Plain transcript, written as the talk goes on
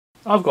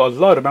I've got a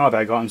load of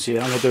mailbag items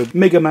here. I'm going to do a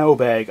mega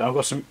mailbag. I've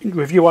got some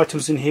review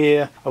items in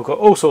here. I've got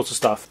all sorts of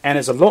stuff. And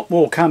there's a lot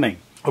more coming.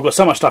 I've got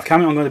so much stuff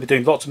coming, I'm going to be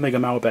doing lots of mega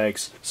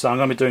mailbags. So I'm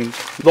going to be doing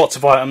lots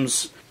of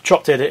items,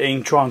 chopped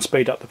editing, try and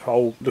speed up the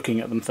whole looking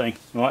at them thing.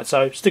 Alright,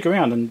 so stick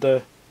around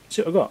and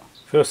see what I've got.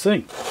 First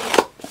thing.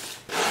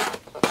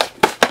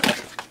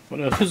 What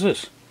on earth is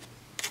this?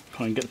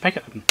 Can't even get the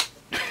packet open.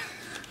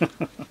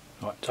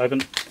 Alright, it's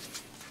open.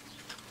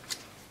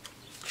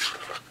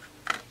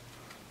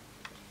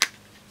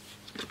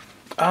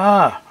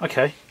 Ah,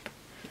 okay.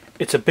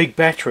 It's a big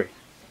battery.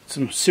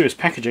 Some serious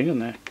packaging, isn't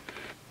there?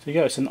 There you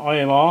go, it's an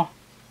IMR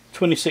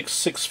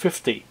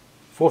 26650,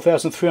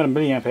 4300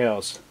 milliamp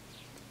hours,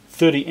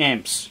 30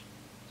 amps.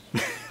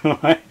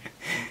 Right.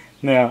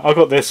 Now, I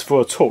got this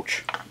for a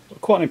torch.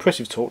 Quite an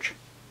impressive torch.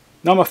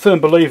 Now, I'm a firm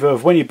believer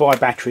of when you buy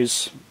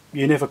batteries,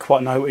 you never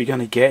quite know what you're going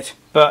to get.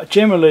 But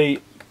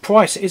generally,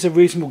 price is a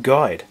reasonable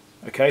guide.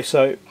 Okay,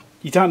 so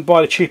you don't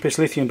buy the cheapest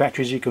lithium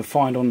batteries you can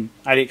find on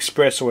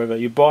AliExpress or wherever.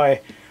 You buy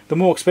the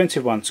more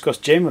expensive ones, because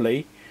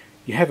generally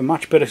you have a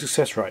much better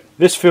success rate.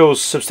 This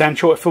feels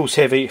substantial, it feels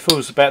heavy, it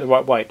feels about the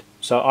right weight.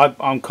 So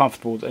I'm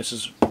comfortable that this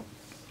is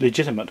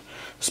legitimate.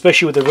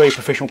 Especially with the very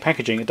professional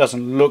packaging. It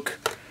doesn't look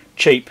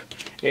cheap,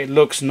 it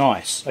looks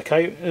nice.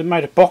 Okay, it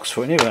made a box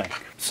for it and everything.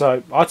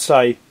 So I'd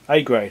say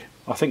A grade.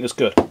 I think it's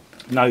good.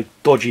 No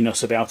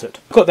dodginess about it.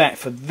 Got that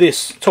for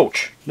this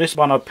torch. This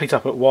one I picked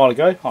up a while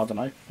ago. I don't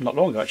know, not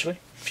long ago actually.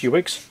 A few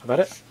weeks I've had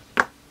it.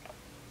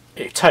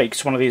 It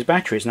takes one of these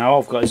batteries. Now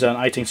I've got an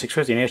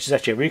 18650 and it's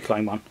actually a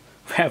reclaim one.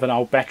 We have an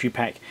old battery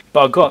pack.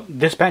 But I've got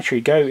this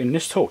battery go in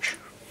this torch.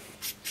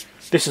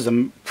 This is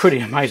a pretty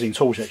amazing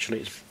torch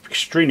actually. It's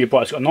extremely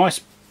bright. It's got a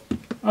nice, I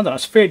don't know,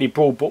 it's fairly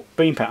broad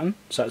beam pattern,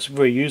 so it's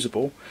very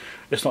usable.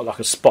 It's not like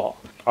a spot.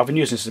 I've been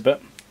using this a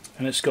bit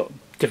and it's got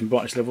different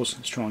brightness levels.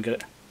 Let's try and get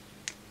it.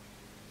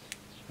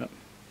 Yep.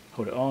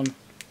 Hold it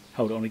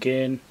on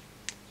again,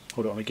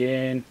 hold it on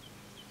again.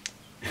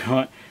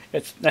 Right.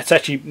 That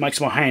actually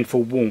makes my hand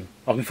feel warm.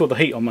 I can feel the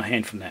heat on my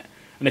hand from that.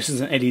 And this is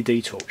an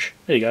LED torch.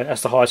 There you go,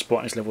 that's the highest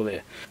brightness level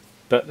there.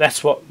 But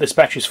that's what this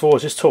battery is for,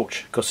 is this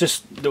torch. Because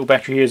this little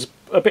battery here is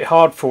a bit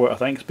hard for it, I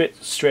think. It's a bit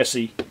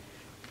stressy.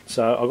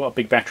 So I've got a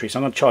big battery, so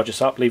I'm going to charge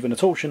this up, leave it in the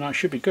torch, and that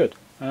should be good.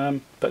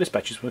 But this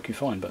battery's working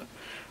fine. But at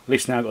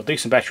least now I've got a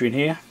decent battery in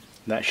here.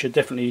 That should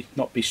definitely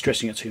not be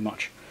stressing it too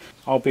much.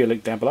 I'll be a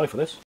link down below for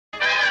this.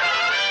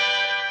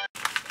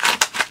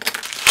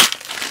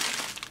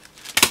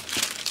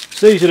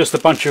 So these are just a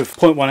bunch of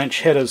 0.1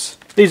 inch headers.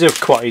 These are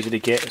quite easy to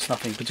get, there's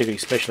nothing particularly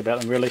special about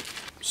them really.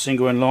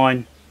 Single in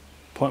line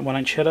 0.1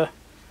 inch header,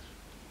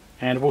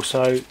 and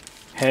also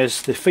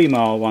has the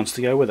female ones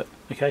to go with it.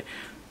 Okay,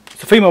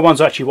 the female ones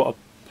are actually what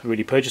I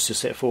really purchased this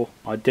set for.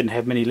 I didn't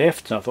have many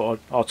left, so I thought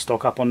I'd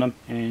stock up on them,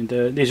 and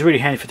these are really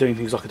handy for doing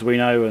things like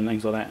Arduino and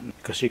things like that,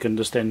 because you can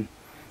just then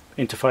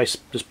interface,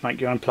 just make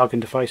your own plug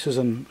interfaces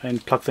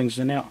and plug things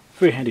in and out.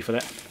 Very handy for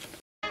that.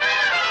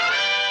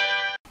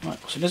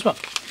 Right, what's in this one?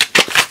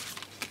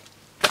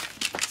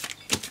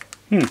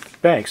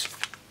 Bags.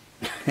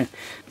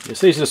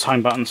 Yes, these are the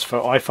home buttons for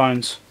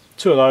iPhones.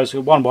 Two of those,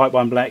 one white,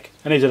 one black,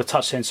 and these are the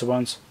touch sensor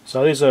ones.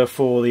 So these are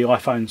for the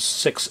iPhone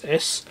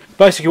 6s.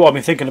 Basically what I've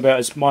been thinking about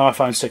is my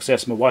iPhone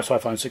 6s, my wife's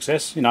iPhone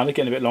 6s. You know, they're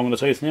getting a bit long in the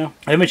tooth now.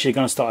 I'm eventually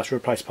going to start to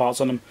replace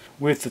parts on them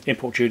with the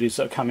import duties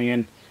that are coming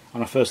in on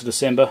the 1st of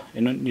December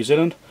in New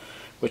Zealand.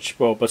 Which,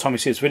 well, by the time you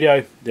see this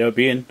video, they'll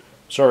be in.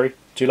 Sorry,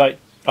 too late.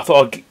 I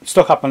thought I'd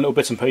stock up on little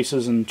bits and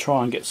pieces and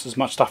try and get as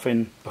much stuff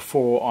in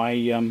before I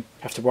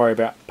have to worry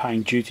about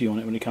paying duty on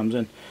it when it comes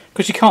in.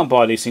 Because you can't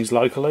buy these things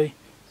locally,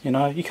 you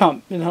know,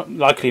 they're not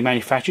locally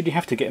manufactured, you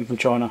have to get them from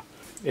China.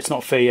 It's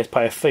not fair, you have to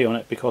pay a fee on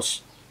it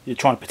because you're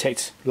trying to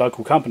protect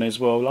local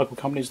companies. Well, local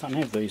companies don't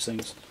have these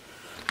things.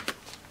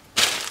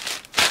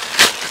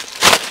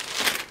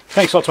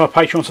 Thanks a lot to my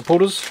Patreon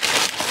supporters,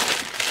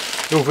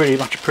 they're all really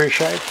much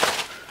appreciated.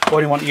 Or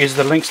anyone that uses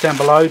the links down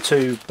below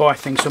to buy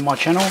things from my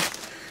channel.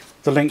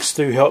 The links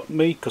do help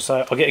me because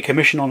I get a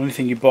commission on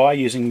anything you buy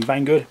using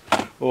Banggood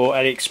or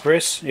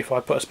AliExpress if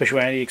I put a special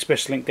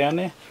AliExpress link down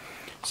there.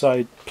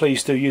 So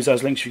please do use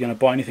those links if you're going to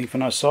buy anything from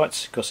those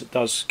sites, because it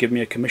does give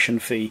me a commission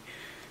fee.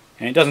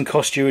 And it doesn't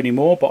cost you any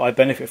more, but I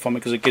benefit from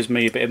it because it gives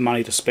me a bit of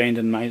money to spend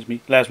and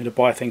allows me to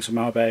buy things from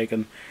Mailbag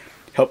and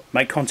help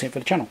make content for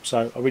the channel.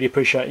 So I really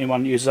appreciate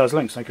anyone who uses those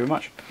links. Thank you very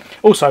much.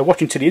 Also,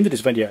 watching to the end of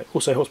this video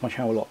also helps my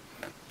channel a lot.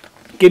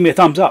 Give me a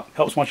thumbs up,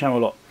 helps my channel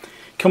a lot.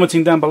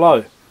 Commenting down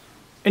below.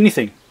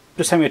 Anything,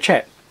 just having a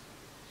chat,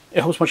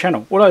 it helps my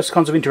channel. All those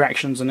kinds of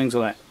interactions and things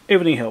like that,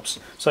 everything helps.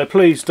 So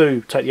please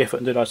do take the effort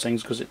and do those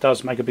things, because it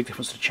does make a big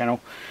difference to the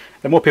channel.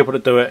 The more people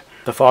that do it,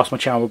 the faster my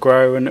channel will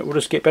grow, and it will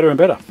just get better and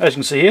better. As you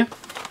can see here,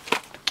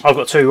 I've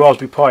got two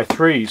Raspberry Pi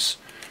 3s.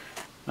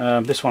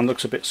 This one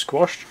looks a bit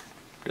squashed.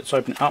 Let's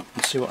open it up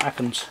and see what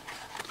happens.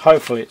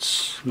 Hopefully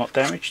it's not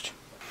damaged.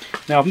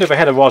 Now, I've never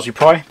had a Raspberry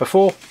Pi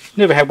before,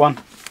 never had one,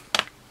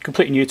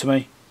 completely new to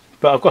me,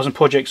 but I've got some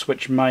projects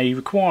which may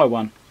require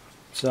one.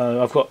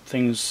 So I've got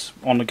things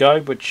on the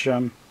go which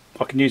I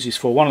can use these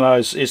for. One of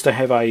those is to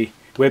have a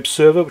web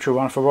server which will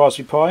run for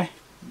Raspberry Pi.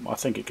 I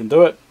think it can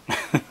do it.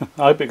 I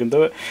hope it can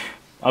do it.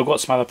 I've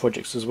got some other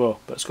projects as well,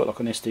 but it's got like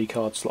an SD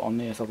card slot on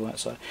there, stuff like that.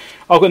 So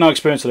I've got no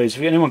experience with these.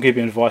 If anyone give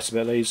me advice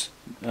about these,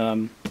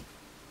 you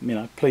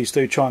know, please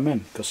do chime in,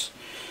 because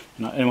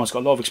you know, anyone's got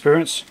a lot of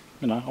experience.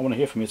 You know, I want to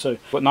hear from you too.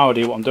 I've got no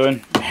idea what I'm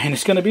doing, and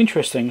it's going to be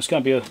interesting. It's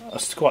going to be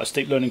quite a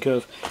steep learning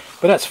curve,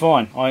 but that's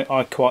fine.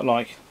 I quite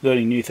like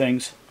learning new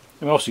things.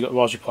 And we've also got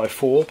Raspberry Pi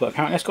 4, but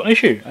apparently that's got an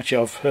issue.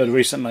 Actually, I've heard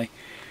recently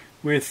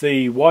with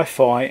the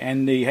Wi-Fi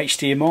and the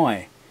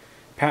HDMI.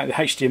 Apparently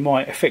the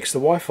HDMI affects the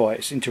Wi-Fi.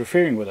 It's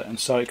interfering with it, and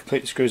so it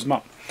completely screws them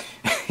up.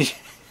 So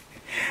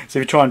if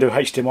you try and do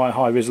HDMI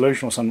high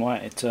resolution or something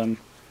like it,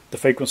 the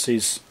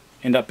frequencies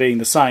end up being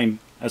the same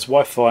as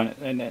Wi-Fi,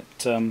 and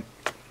it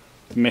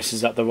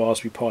messes up the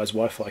Raspberry Pi's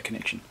Wi-Fi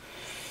connection.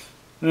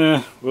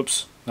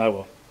 Whoops. Oh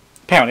well.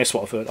 Apparently that's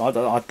what I've heard. I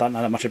don't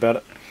know that much about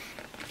it.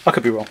 I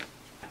could be wrong.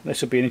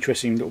 This would be an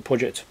interesting little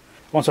project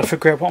once I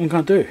figure out what I'm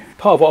going to do.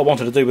 Part of what I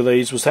wanted to do with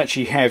these was to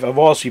actually have a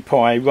Raspberry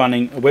Pi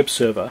running a web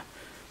server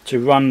to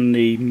run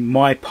the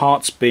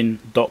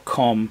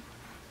mypartsbin.com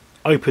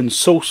open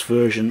source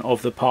version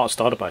of the parts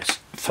database.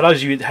 For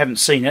those of you that haven't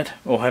seen it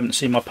or haven't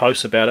seen my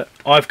posts about it,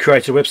 I've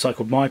created a website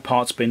called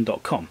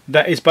mypartsbin.com.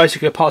 That is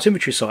basically a parts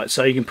inventory site,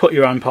 so you can put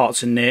your own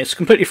parts in there. It's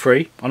completely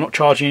free. I'm not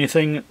charging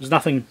anything. There's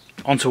nothing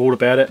untoward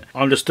about it.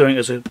 I'm just doing it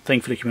as a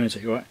thing for the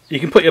community, right? You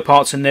can put your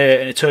parts in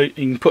there, and you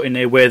can put in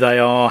there where they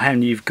are, how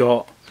many you've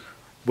got,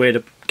 where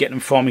to get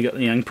them from. You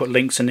can put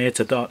links in there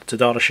to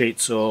data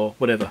sheets or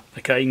whatever.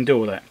 Okay, you can do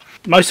all that.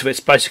 Most of it's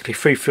basically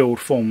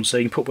free-filled forms, so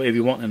you can put whatever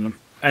you want in them.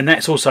 And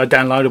that's also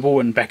downloadable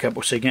and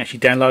backupable, so you can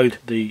actually download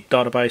the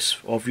database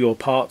of your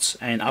parts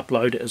and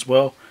upload it as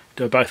well.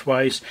 Do it both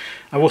ways.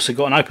 I've also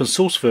got an open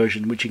source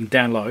version which you can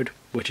download,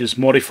 which is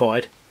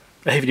modified,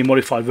 a heavily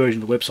modified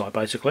version of the website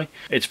basically.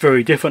 It's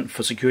very different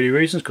for security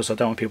reasons, because I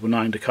don't want people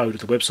knowing the code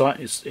of the website.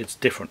 It's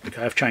different.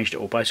 Okay, I've changed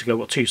it all. Basically I've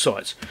got two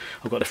sites.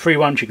 I've got the free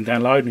one which you can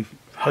download and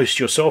host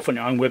yourself on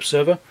your own web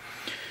server,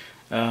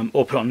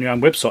 or put it on your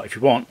own website if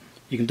you want.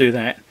 You can do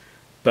that,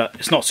 but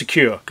it's not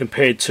secure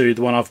compared to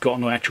the one I've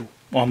got on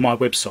my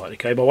website.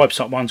 Okay, my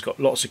website one's got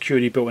a lot of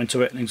security built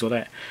into it and things like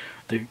that.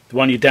 The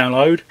one you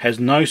download has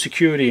no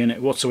security in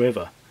it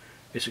whatsoever.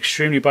 It's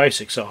extremely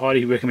basic, so I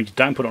highly recommend you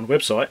don't put it on a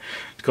website,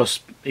 because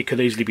it could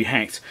easily be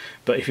hacked.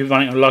 But if you're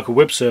running on a local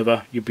web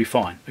server, you'll be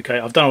fine. Okay,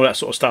 I've done all that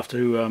sort of stuff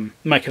to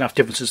make enough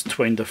differences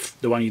between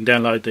the one you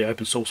can download, the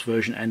open source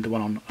version, and the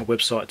one on a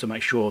website, to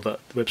make sure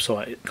that the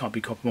website can't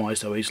be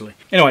compromised so easily.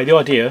 Anyway, the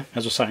idea,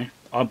 as I was saying,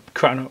 I'm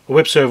creating a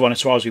web server on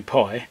this Raspberry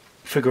Pi,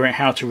 figure out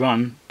how to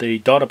run the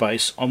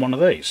database on one of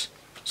these.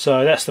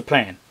 So that's the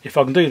plan. If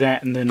I can do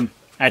that and then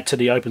add to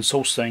the open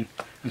source thing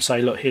and say,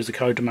 look, here's the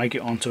code to make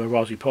it onto a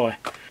Raspberry Pi,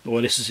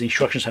 or this is the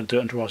instructions how to do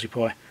it onto a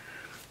Raspberry Pi,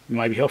 it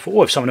may be helpful.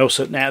 Or if someone else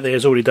out there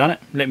has already done it,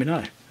 let me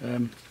know.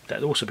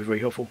 That would also be very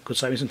helpful. Could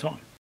save me some time.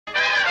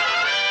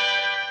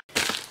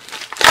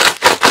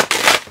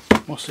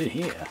 What's in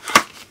here?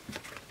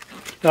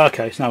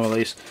 Okay, it's none of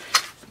these.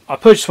 I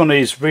purchased one of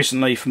these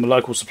recently from a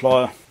local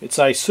supplier. It's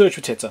a surge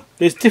protector.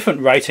 There's different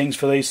ratings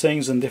for these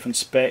things, and different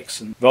specs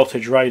and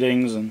voltage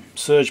ratings and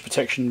surge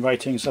protection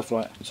ratings, stuff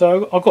like that.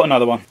 So I've got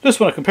another one. Just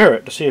want to compare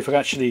it to see if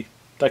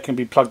they can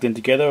be plugged in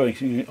together. I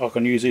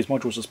can use these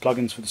modules as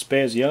plugins for the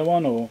spares, the other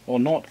one, or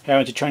not. How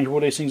interchangeable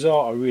these things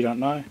are, I really don't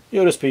know.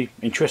 You'll just be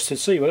interested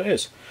to see what it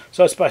is.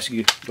 So it's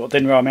basically got a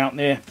DIN mount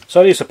there.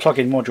 So these are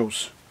plug-in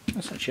modules.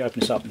 Let's actually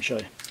open this up and show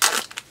you.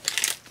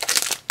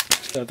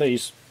 So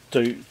these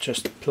do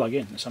just plug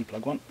in. Let's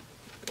unplug one.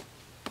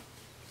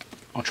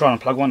 I'll try and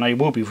unplug one. They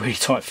will be really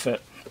tight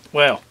fit.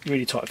 Wow,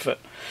 really tight fit.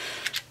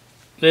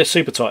 They're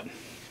super tight,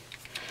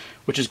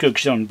 which is good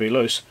because you don't want to be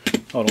loose.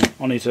 Hold on,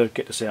 I need to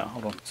get this out.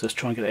 Hold on. So let's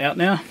try and get it out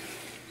now.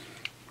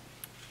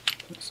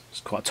 It's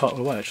quite tight all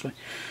the way actually.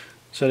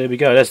 So there we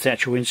go. That's the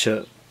actual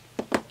insert.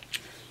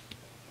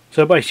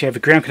 So basically you have a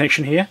ground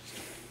connection here,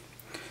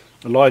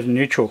 a live and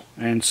neutral,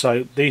 and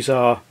so these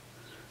are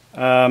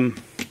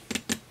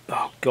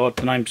oh god,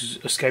 the name's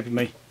escaping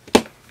me.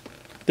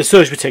 The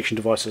surge protection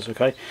devices,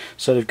 okay?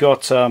 So they've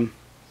got,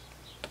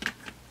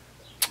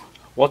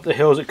 what the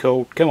hell is it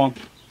called? Come on.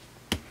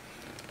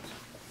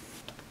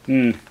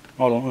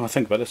 Hold on, I'll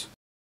think about this.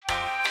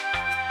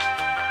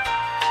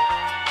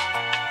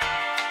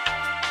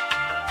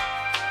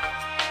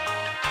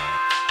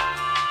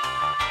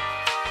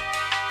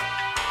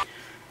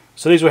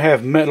 So these will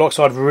have metal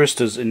oxide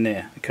resistors in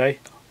there, okay?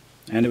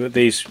 And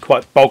these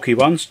quite bulky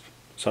ones.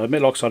 So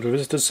metal oxide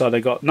resistors, so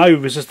they've got no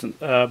resistance,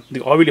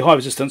 they've got really high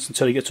resistance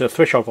until you get to a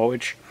threshold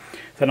voltage.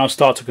 Then they'll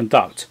start to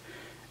conduct,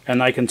 and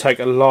they can take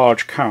a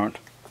large current,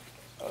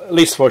 at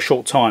least for a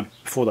short time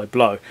before they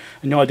blow.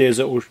 And the idea is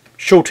it will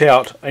short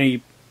out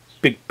any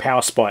big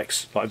power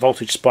spikes, like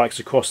voltage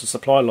spikes across the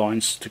supply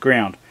lines to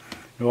ground.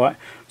 Right?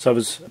 So if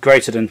it's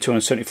greater than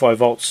 275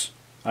 volts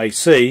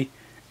AC,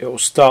 it will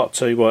start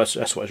to, well,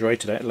 that's what it's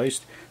rated at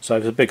least. So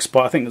if there's a big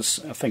spike, I think it's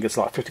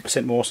like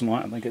 50% more, something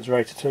like that. I think it's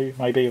rated to,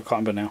 maybe, I can't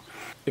remember now.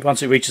 If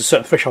once it reaches a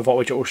certain threshold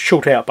voltage, it will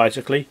short out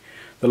basically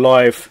the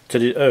live to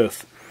the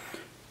earth.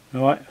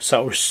 Alright,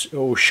 so it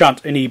will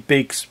shunt any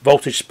big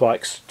voltage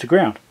spikes to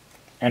ground.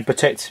 and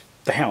protect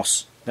the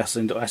house. That's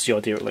the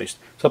idea, at least.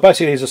 So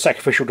basically these are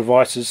sacrificial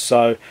devices,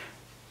 so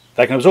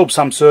they can absorb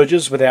some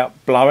surges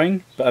without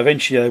blowing, but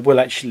eventually they will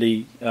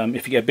actually,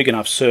 if you get a big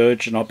enough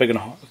surge and a big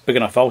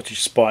enough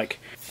voltage spike,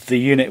 the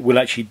unit will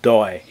actually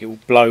die. It will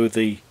blow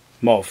the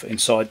MOV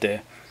inside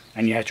there,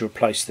 and you have to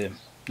replace them.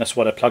 That's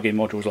why they plug in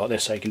modules like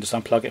this, so you can just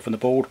unplug it from the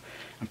board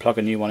and plug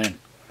a new one in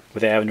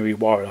without having to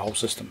rewire the whole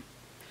system.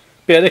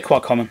 But yeah, they're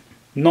quite common.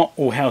 Not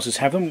all houses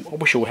have them. I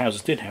wish all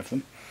houses did have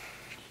them.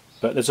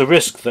 But there's a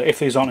risk that if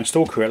these aren't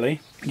installed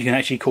correctly, you can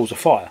actually cause a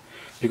fire.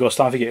 Because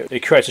don't forget,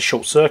 it creates a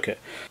short circuit.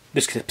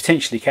 This could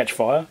potentially catch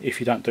fire if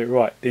you don't do it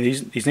right.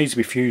 These need to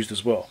be fused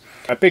as well.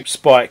 A big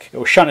spike, it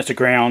will shunt it to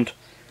ground,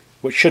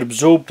 which should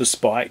absorb the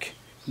spike.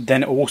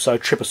 Then it will also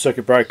trip a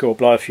circuit breaker or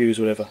blow a fuse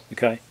or whatever.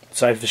 Okay,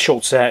 so if it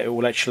shorts out, it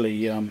will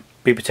actually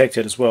be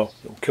protected as well.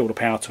 It will kill the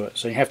power to it.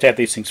 So you have to have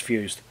these things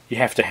fused. You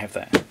have to have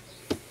that.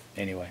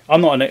 Anyway,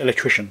 I'm not an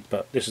electrician,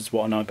 but this is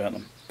what I know about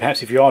them.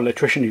 Perhaps if you are an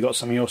electrician, you've got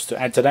something else to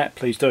add to that,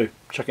 please do.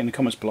 Chuck it in the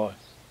comments below.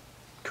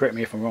 Correct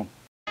me if I'm wrong.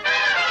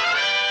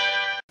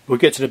 We'll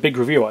get to the big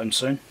review item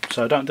soon,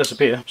 so don't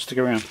disappear, stick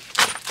around.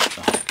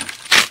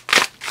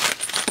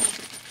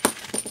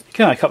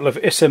 Okay, a couple of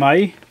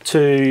SMA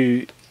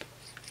to...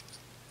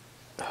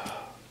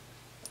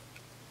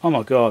 Oh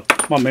my god,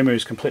 my memory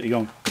is completely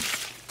gone.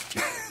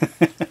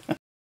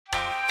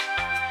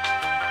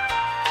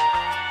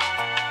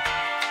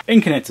 In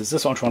connectors,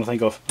 that's what I'm trying to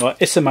think of.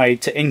 Right, SMA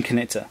to in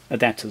connector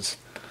adapters.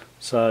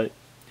 So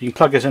you can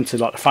plug this into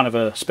like the front of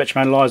a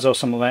spectrum analyzer or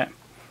something like that,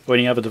 or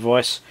any other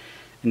device.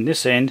 And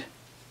this end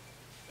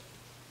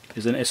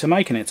is an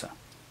SMA connector.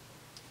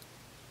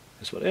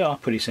 That's what they are,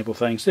 pretty simple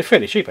things. They're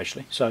fairly cheap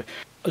actually. So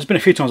there's been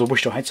a few times I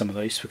wished I had some of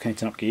these for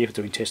connecting up gear for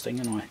doing testing,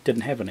 and I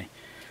didn't have any.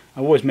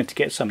 I always meant to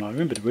get some, and I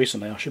remembered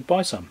recently I should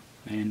buy some,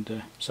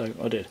 and so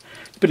I did.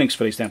 There'll be links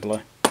for these down below.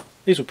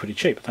 These were pretty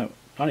cheap,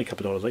 only a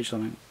couple of dollars each,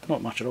 so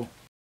not much at all.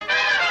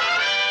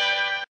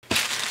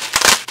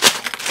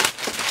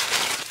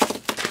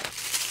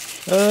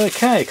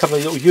 Okay, a couple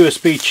of little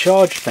USB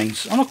charge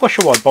things. I'm not quite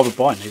sure why I bothered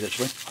buying these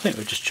actually. I think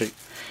they were just cheap.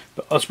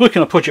 But I was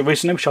working on a project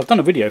recently, which I've done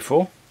a video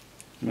for.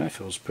 That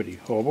feels pretty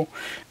horrible.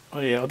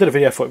 Oh yeah, I did a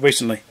video for it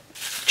recently.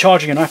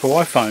 Charging an Apple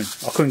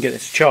iPhone. I couldn't get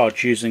it to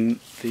charge using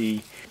the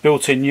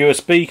built-in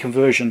USB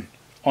conversion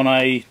on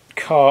a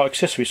car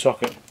accessory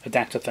socket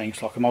adapter thing.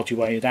 It's like a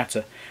multi-way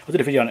adapter. I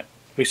did a video on it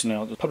recently.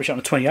 I published it on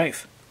the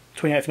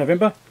 28th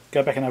November.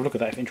 Go back and have a look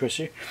at that if it interests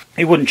you.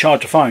 It wouldn't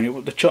charge the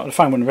phone. The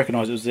phone wouldn't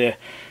recognise it was there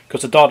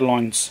because the data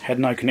lines had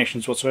no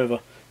connections whatsoever.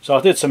 So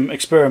I did some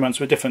experiments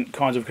with different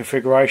kinds of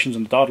configurations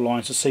on the data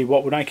lines to see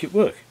what would make it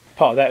work.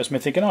 Part of that was me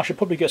thinking, oh, I should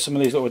probably get some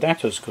of these little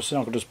adapters because then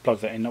I could just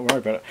plug that in, not worry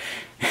about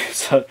it.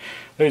 So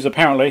these are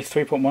apparently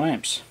 3.1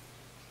 amps.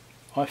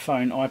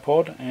 iPhone,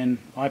 iPod and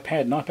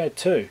iPad and iPad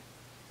 2.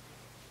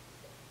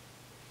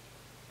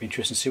 Be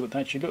interesting to see what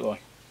they actually look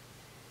like.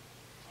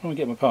 I don't want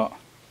to get them apart.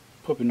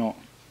 Probably not.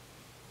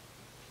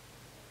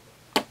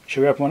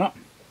 Shall we open one up?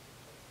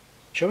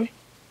 Shall we?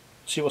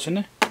 See what's in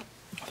there?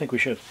 I think we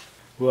should.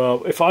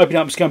 Well, if I open it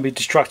up, it's going to be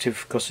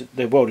destructive because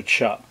they're welded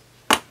shut.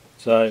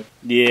 So,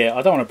 yeah,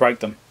 I don't want to break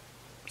them.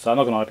 So I'm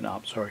not going to open it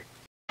up, sorry.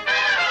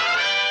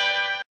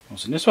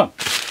 What's in this one?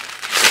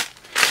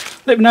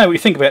 Let me know what you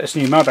think about this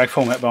new Mailbag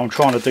format, but I'm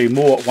trying to do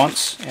more at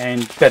once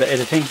and better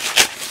editing.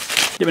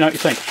 Let me know what you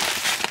think.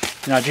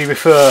 You know, do you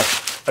prefer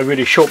a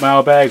really short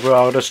mailbag where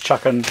I'll just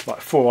chuck in like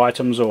 4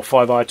 items or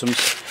 5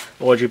 items?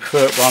 Or do you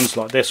prefer ones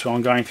like this where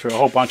I'm going through a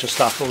whole bunch of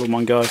stuff all in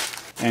one go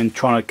and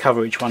trying to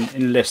cover each one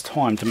in less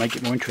time to make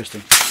it more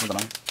interesting? I don't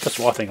know. That's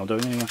what I think I'll do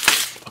anyway.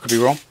 I could be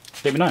wrong.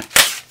 Let me know.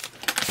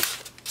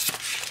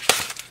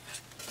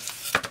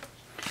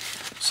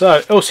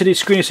 So, LCD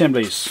screen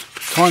assemblies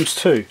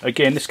 ×2.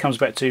 Again, this comes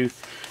back to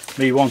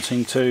me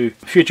wanting to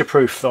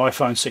future-proof the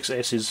iPhone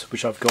 6S's,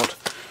 which I've got.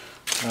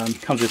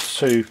 Comes with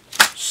 2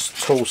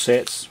 tool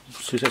sets,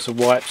 2 sets of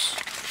wipes,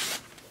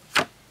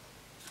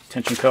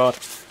 tension card.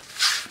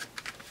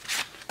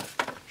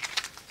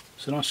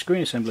 It's a nice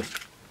screen assembly.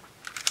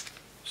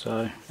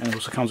 So, and it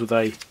also comes with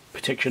a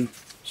protection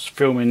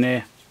film in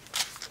there.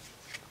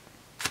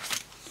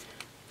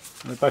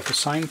 They're both the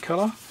same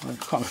colour. I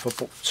can't remember if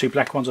I bought 2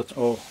 black ones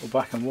or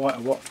black and white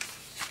or what.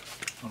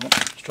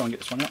 Let's try and get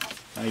this one out.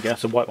 There you go,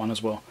 it's a white one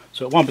as well.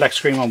 So 1 black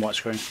screen, 1 white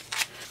screen.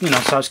 You know,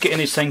 so I was getting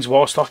these things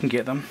whilst I can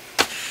get them.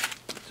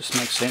 Just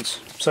makes sense.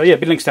 So yeah,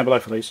 be links down below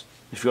for these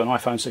if you've got an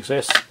iPhone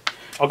 6S.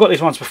 I got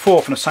these ones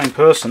before from the same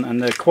person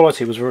and the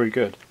quality was very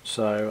good.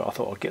 So I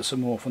thought I'd get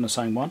some more from the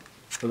same one.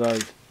 Although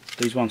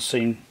these ones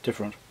seem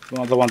different.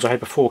 One of the ones I had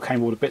before came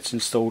with all the bits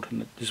installed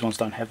and these ones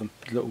don't have them.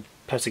 The little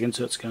plastic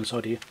inserts go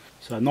inside here.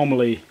 So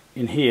normally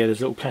in here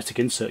there's a little plastic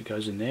insert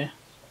goes in there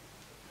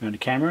around the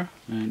camera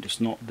and it's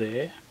not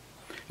there.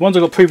 The ones I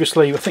got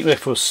previously, I think they're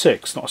for a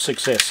 6, not a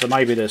 6S, so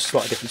maybe there's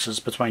slight differences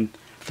between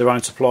their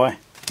own supply.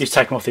 He's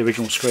taken off the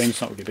original screen,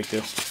 it's not really a big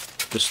deal.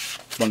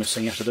 Just one less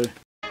thing you have to do.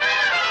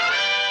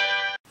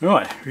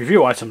 Right,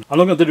 review item. I'm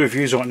not going to do the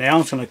reviews right now,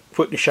 I'm just going to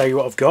quickly show you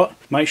what I've got.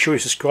 Make sure you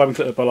subscribe and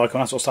click the bell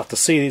icon, that sort of stuff, to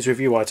see these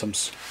review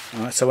items.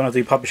 Alright, so when I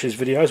do publish these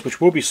videos,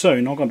 which will be soon,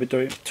 I'm not going to be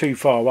doing it too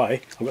far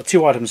away. I've got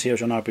 2 items here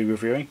which I know I'll be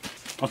reviewing.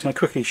 I'm just going to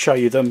quickly show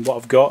you them, what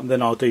I've got, and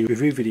then I'll do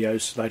review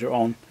videos later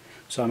on.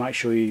 So make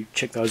sure you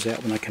check those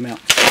out when they come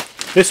out.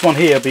 This one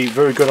here will be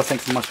very good, I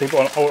think, for most people.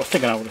 I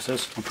think I know what this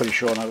is. I'm pretty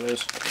sure I know what it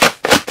is.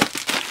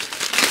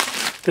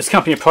 This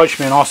company approached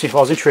me and asked me if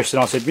I was interested,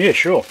 and I said, yeah,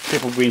 sure,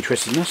 people will be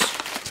interested in this.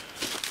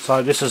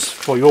 So this is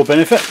for your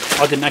benefit.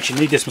 I didn't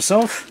actually need this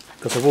myself,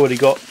 because I've already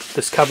got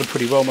this covered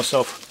pretty well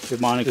myself with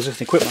my own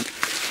existing equipment.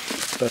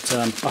 But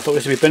I thought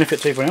this would be a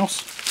benefit to everyone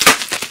else.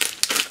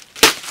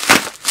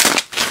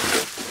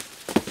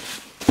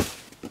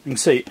 You can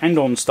see, and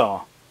on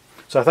star.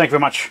 So thank you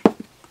very much for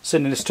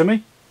sending this to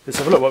me. Let's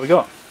have a look what we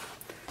got.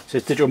 It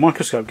says digital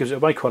microscope, gives it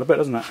away quite a bit,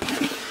 doesn't it?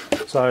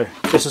 So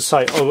this is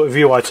a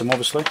review item,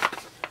 obviously.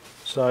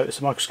 So it's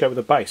a microscope with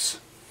a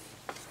base.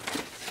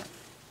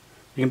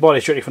 You can buy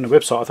this directly from the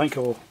website, I think,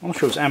 or I'm not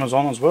sure it's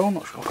Amazon as well. I'm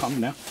not sure, I can't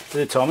remember now. They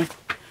did tell me,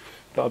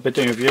 but I've been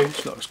doing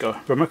reviews. Look, it's got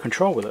a remote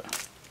control with it.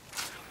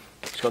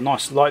 It's got a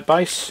nice light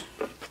base.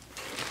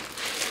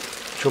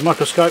 Digital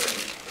microscope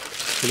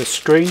with a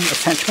screen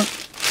attachment.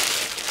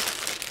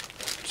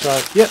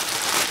 So yeah,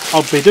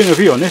 I'll be doing a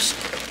review on this.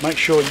 Make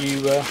sure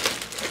you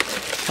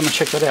come and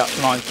check that out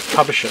when I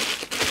publish it.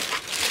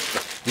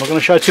 I'm not going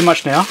to show too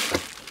much now.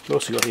 What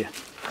else have we got here?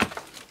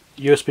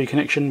 USB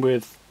connection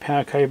with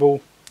power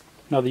cable,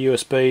 another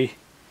USB,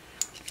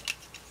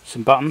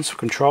 some buttons for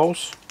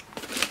controls.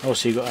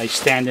 Also you've got a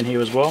stand in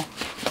here as well,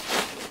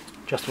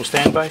 adjustable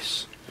stand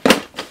base,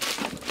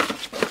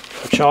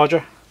 a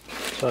charger.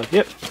 So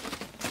yep,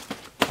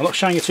 I'm not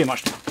showing you too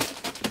much now.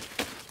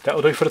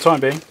 That'll do for the time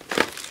being.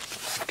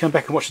 Come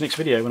back and watch the next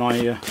video when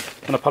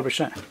I publish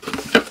that.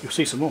 You'll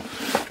see some more.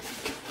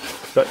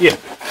 But yeah,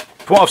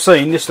 from what I've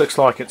seen, this looks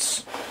like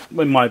it's,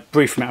 in my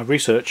brief amount of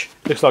research,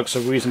 looks like it's a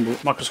reasonable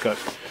microscope.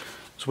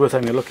 It's worth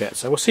having a look at.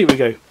 So we'll see where we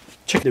go.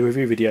 Check the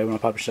review video when I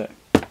publish that.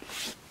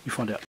 You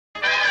find out.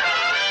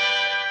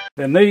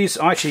 Then these,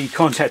 I actually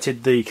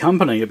contacted the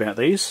company about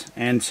these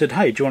and said,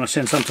 hey, do you want to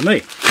send some to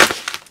me?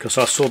 Because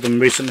I saw them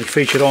recently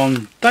featured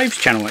on Dave's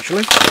channel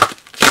actually,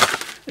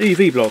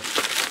 EV blog.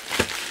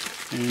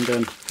 And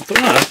I thought,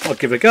 no, I'll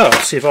give it a go.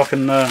 I'll see if I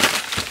can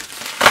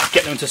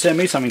get them to send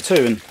me something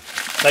too. And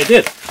they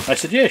did. They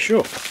said, yeah,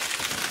 sure.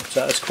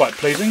 So that's quite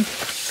pleasing.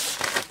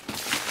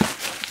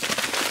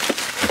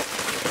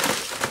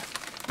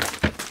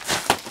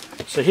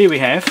 So here we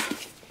have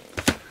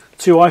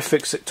 2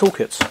 iFixit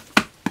toolkits.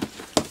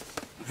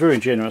 Very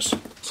generous.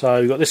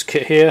 So we've got this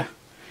kit here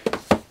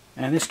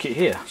and this kit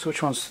here. So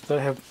which ones do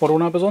they have model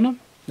numbers on them?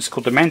 This is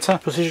called the Manta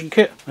Precision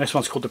Kit, and this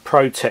one's called the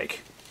ProTech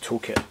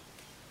Toolkit.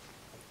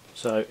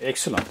 So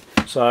excellent.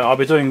 So I'll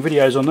be doing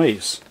videos on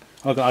these.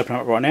 I'm not going to open it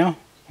up right now.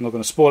 I'm not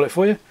going to spoil it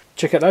for you.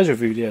 Check out those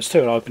review videos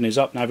too. I'll open these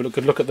up and have a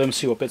good look at them,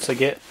 see what bits they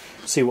get,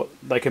 see what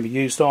they can be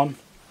used on.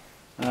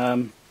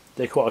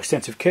 They're quite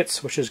extensive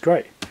kits, which is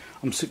great.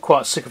 I'm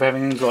quite sick of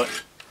having things like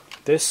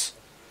this,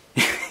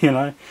 you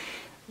know.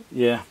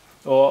 Yeah.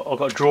 Or I've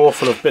got a drawer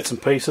full of bits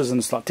and pieces, and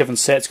it's like different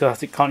sets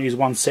because I can't use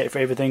one set for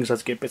everything, so I have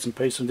to get bits and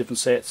pieces from different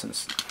sets, and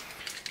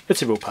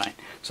it's a real pain.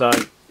 So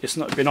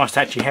it'd be nice to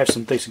actually have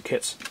some decent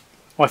kits.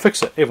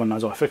 iFixit, everyone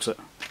knows iFixit.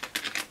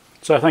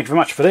 So thank you very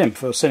much for them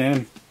for sending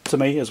them to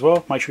me as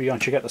well. Make sure you go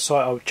and check out the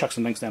site. I'll chuck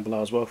some links down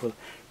below as well for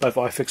both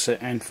iFixit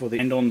and for the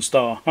end-on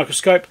star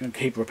microscope. I'm going to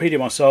keep repeating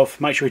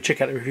myself. Make sure you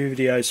check out the review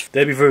videos.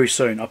 They'll be very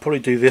soon. I'll probably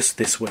do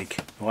this week.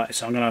 Alright,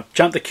 so I'm going to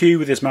jump the queue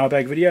with this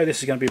mailbag video. This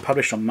is going to be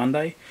published on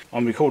Monday.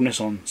 I'm recording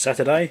this on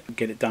Saturday.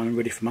 Get it done and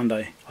ready for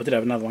Monday. I did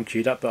have another one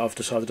queued up, but I've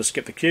decided to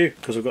skip the queue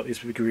because I've got these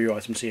big review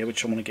items here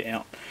which I want to get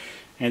out.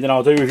 And then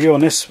I'll do a review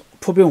on this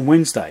probably on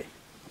Wednesday.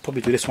 I'll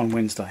probably do this one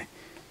Wednesday.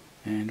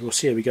 And we'll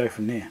see how we go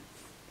from there.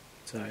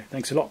 So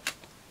thanks a lot.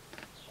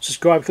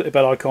 Subscribe, click the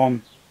bell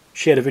icon,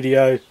 share the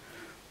video,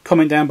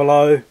 comment down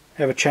below,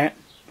 have a chat.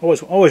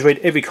 Always read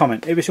every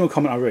comment, every single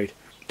comment I read.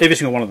 Every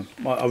single one of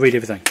them. I read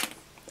everything.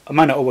 I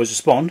may not always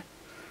respond,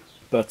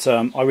 but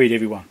I read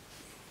every one.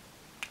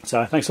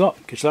 So thanks a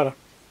lot. Catch you later.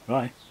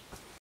 Bye.